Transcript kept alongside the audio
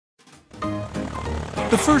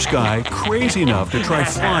The first guy crazy enough to try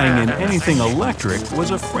flying in anything electric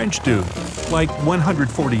was a French dude, like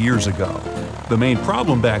 140 years ago. The main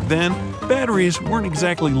problem back then, batteries weren't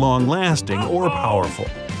exactly long-lasting or powerful.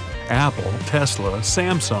 Apple, Tesla,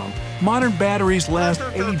 Samsung, modern batteries last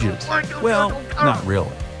ages. Well, not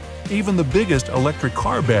really. Even the biggest electric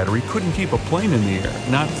car battery couldn't keep a plane in the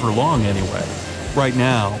air, not for long anyway. Right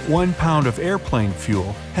now, 1 pound of airplane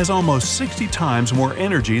fuel has almost 60 times more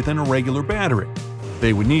energy than a regular battery.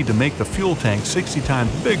 They would need to make the fuel tank 60 times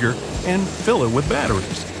bigger and fill it with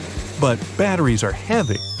batteries. But batteries are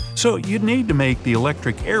heavy, so you'd need to make the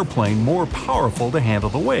electric airplane more powerful to handle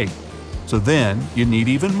the weight. So then, you'd need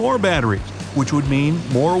even more batteries, which would mean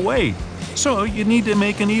more weight. So you'd need to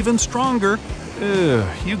make an even stronger…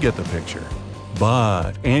 you get the picture.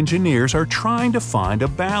 But engineers are trying to find a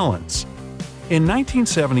balance. In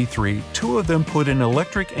 1973, 2 of them put an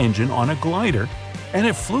electric engine on a glider, and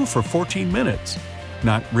it flew for 14 minutes.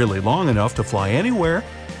 Not really long enough to fly anywhere,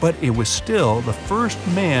 but it was still the first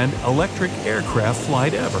manned electric aircraft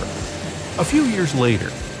flight ever. A few years later,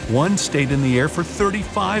 one stayed in the air for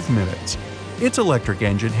 35 minutes. Its electric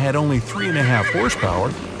engine had only 3.5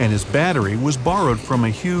 horsepower, and its battery was borrowed from a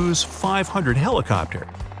Hughes 500 helicopter.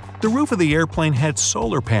 The roof of the airplane had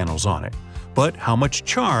solar panels on it, but how much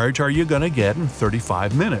charge are you gonna get in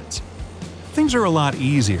 35 minutes? Things are a lot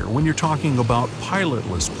easier when you're talking about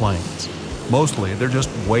pilotless planes. Mostly they're just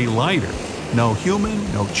way lighter. No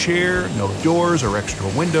human, no chair, no doors or extra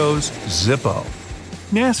windows, zippo.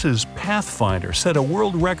 NASA's Pathfinder set a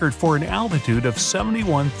world record for an altitude of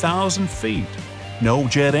 71,000 feet. No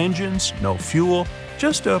jet engines, no fuel,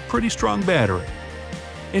 just a pretty strong battery.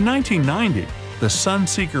 In 1990, the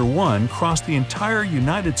Sunseeker 1 crossed the entire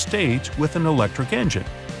United States with an electric engine.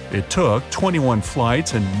 It took 21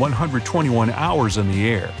 flights and 121 hours in the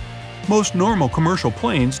air. Most normal commercial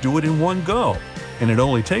planes do it in one go, and it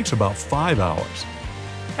only takes about 5 hours.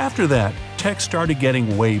 After that, tech started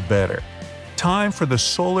getting way better. Time for the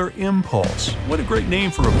Solar Impulse. What a great name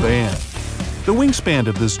for a band. The wingspan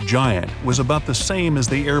of this giant was about the same as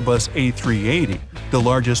the Airbus A380, the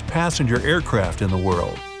largest passenger aircraft in the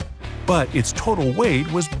world. But its total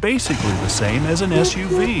weight was basically the same as an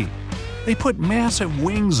SUV. They put massive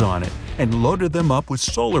wings on it and loaded them up with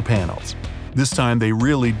solar panels. This time they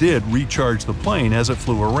really did recharge the plane as it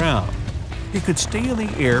flew around. It could stay in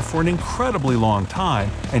the air for an incredibly long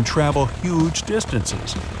time and travel huge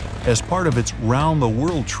distances. As part of its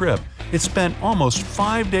round-the-world trip, it spent almost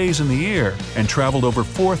 5 days in the air and traveled over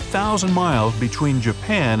 4,000 miles between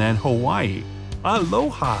Japan and Hawaii.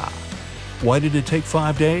 Aloha! Why did it take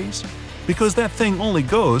 5 days? Because that thing only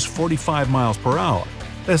goes 45 miles per hour.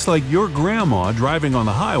 That's like your grandma driving on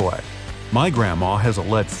the highway. My grandma has a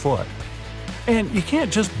lead foot. And you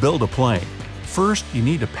can't just build a plane. First, you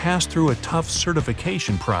need to pass through a tough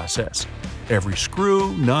certification process. Every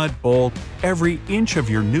screw, nut, bolt, every inch of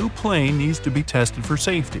your new plane needs to be tested for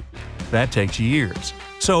safety. That takes years.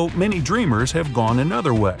 So many dreamers have gone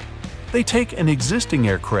another way. They take an existing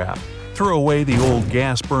aircraft, throw away the old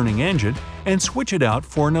gas-burning engine, and switch it out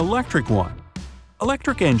for an electric one.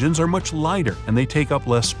 Electric engines are much lighter and they take up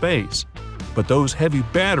less space. But those heavy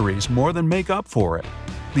batteries more than make up for it.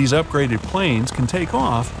 These upgraded planes can take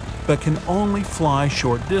off, but can only fly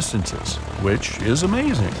short distances, which is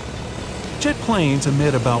amazing. Jet planes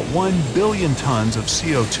emit about 1 billion tons of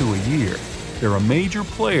CO2 a year. They're a major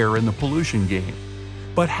player in the pollution game.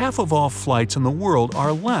 But half of all flights in the world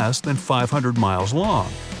are less than 500 miles long.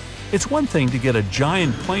 It's one thing to get a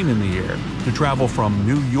giant plane in the air to travel from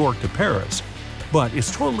New York to Paris, but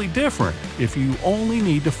it's totally different if you only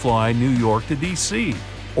need to fly New York to DC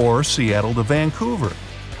or Seattle to Vancouver.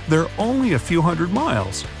 They're only a few hundred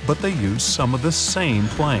miles, but they use some of the same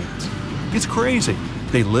planes. It's crazy.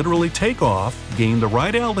 They literally take off, gain the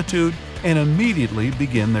right altitude, and immediately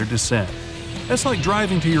begin their descent. That's like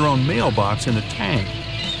driving to your own mailbox in a tank.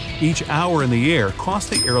 Each hour in the air costs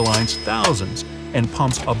the airlines thousands and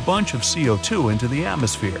pumps a bunch of CO2 into the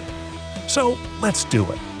atmosphere. So let's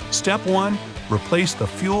do it. Step 1. Replace the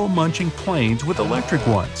fuel-munching planes with electric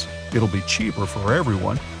ones. It'll be cheaper for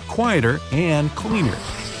everyone, quieter, and cleaner.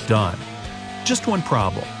 Done. Just one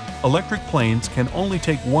problem. Electric planes can only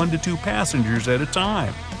take 1 to 2 passengers at a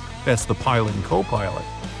time. That's the pilot and co-pilot.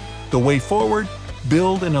 The way forward?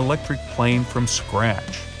 Build an electric plane from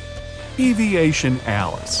scratch. Aviation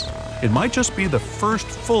Alice. It might just be the first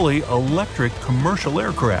fully electric commercial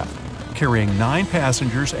aircraft, carrying 9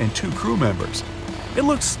 passengers and 2 crew members. It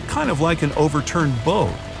looks kind of like an overturned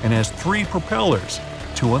boat and has 3 propellers,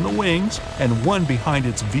 2 on the wings and 1 behind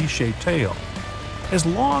its V-shaped tail. As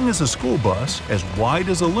long as a school bus, as wide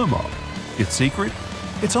as a limo. Its secret?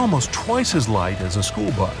 It's almost twice as light as a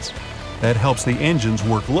school bus. That helps the engines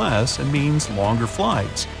work less and means longer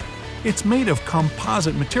flights. It's made of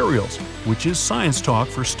composite materials, which is science talk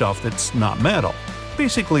for stuff that's not metal,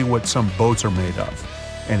 basically what some boats are made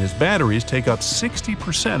of. And its batteries take up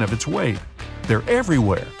 60% of its weight. They're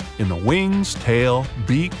everywhere, in the wings, tail,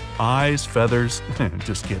 beak, eyes, feathers.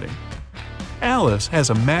 Just kidding. Alice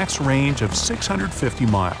has a max range of 650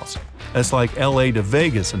 miles. That's like LA to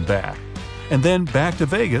Vegas and back. And then back to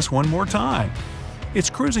Vegas one more time. Its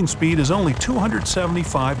cruising speed is only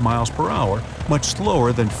 275 miles per hour, much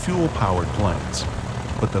slower than fuel-powered planes.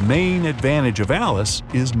 But the main advantage of Alice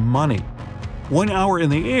is money. 1 hour in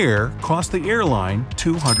the air costs the airline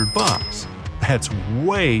 $200. That's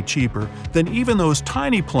way cheaper than even those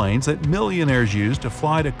tiny planes that millionaires use to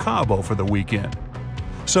fly to Cabo for the weekend.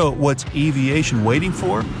 So what's aviation waiting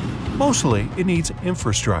for? Mostly it needs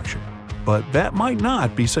infrastructure. But that might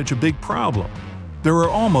not be such a big problem. There are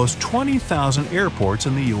almost 20,000 airports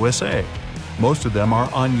in the USA. Most of them are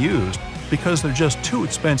unused because they're just too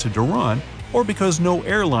expensive to run or because no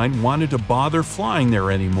airline wanted to bother flying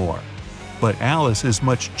there anymore. But Alice is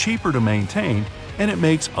much cheaper to maintain and it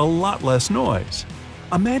makes a lot less noise.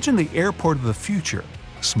 Imagine the airport of the future: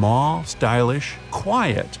 small, stylish,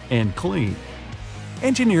 quiet, and clean.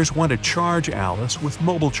 Engineers want to charge Alice with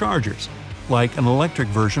mobile chargers, like an electric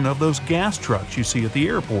version of those gas trucks you see at the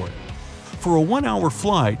airport. For a 1-hour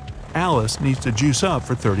flight, Alice needs to juice up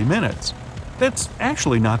for 30 minutes. That's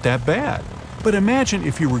actually not that bad. But imagine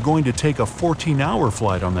if you were going to take a 14-hour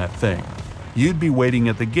flight on that thing. You'd be waiting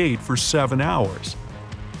at the gate for 7 hours.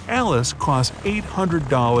 Alice costs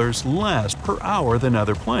 $800 less per hour than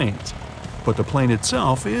other planes. But the plane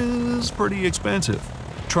itself is pretty expensive.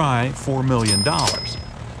 Try $4 million.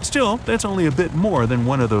 Still, that's only a bit more than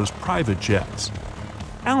one of those private jets.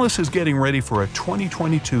 Alice is getting ready for a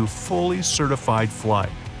 2022 fully certified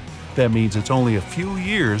flight. That means it's only a few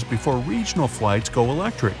years before regional flights go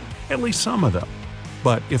electric, at least some of them.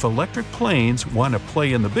 But if electric planes want to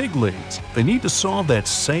play in the big leagues, they need to solve that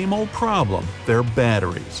same old problem: their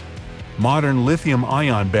batteries. Modern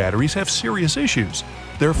lithium-ion batteries have serious issues.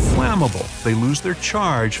 They're flammable, they lose their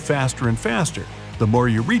charge faster and faster the more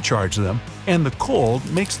you recharge them, and the cold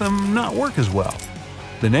makes them not work as well.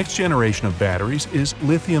 The next generation of batteries is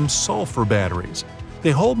lithium-sulfur batteries.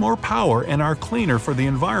 They hold more power and are cleaner for the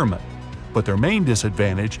environment. But their main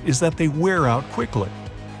disadvantage is that they wear out quickly.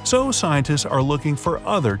 So scientists are looking for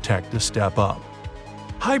other tech to step up.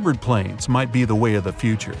 Hybrid planes might be the way of the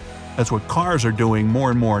future. That's what cars are doing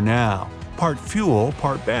more and more now. Part fuel,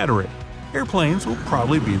 part battery. Airplanes will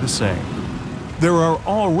probably be the same. There are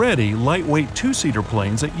already lightweight two-seater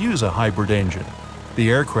planes that use a hybrid engine. The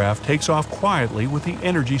aircraft takes off quietly with the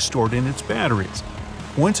energy stored in its batteries.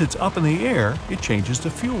 Once it's up in the air, it changes to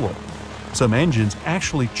fuel. Some engines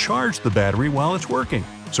actually charge the battery while it's working,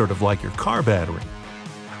 sort of like your car battery.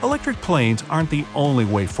 Electric planes aren't the only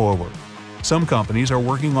way forward. Some companies are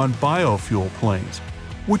working on biofuel planes,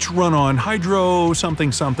 which run on hydro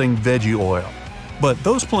something something veggie oil. But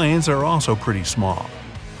those planes are also pretty small.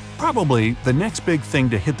 Probably the next big thing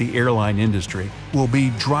to hit the airline industry will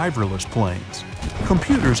be driverless planes.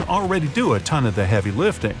 Computers already do a ton of the heavy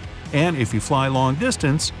lifting, and if you fly long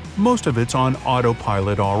distance, most of it's on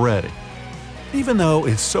autopilot already. Even though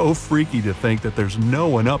it's so freaky to think that there's no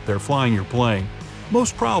one up there flying your plane,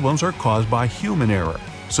 most problems are caused by human error.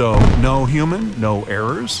 So no human, no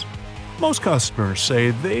errors? Most customers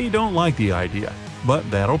say they don't like the idea, but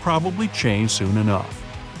that'll probably change soon enough.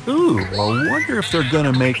 Ooh, I wonder if they're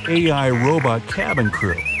gonna make AI robot cabin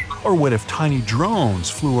crew. Or what if tiny drones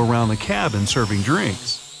flew around the cabin serving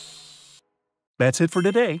drinks? That's it for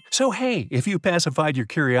today. So hey, if you pacified your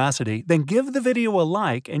curiosity, then give the video a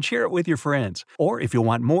like and share it with your friends. Or if you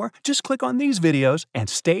want more, just click on these videos and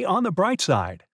stay on the bright side.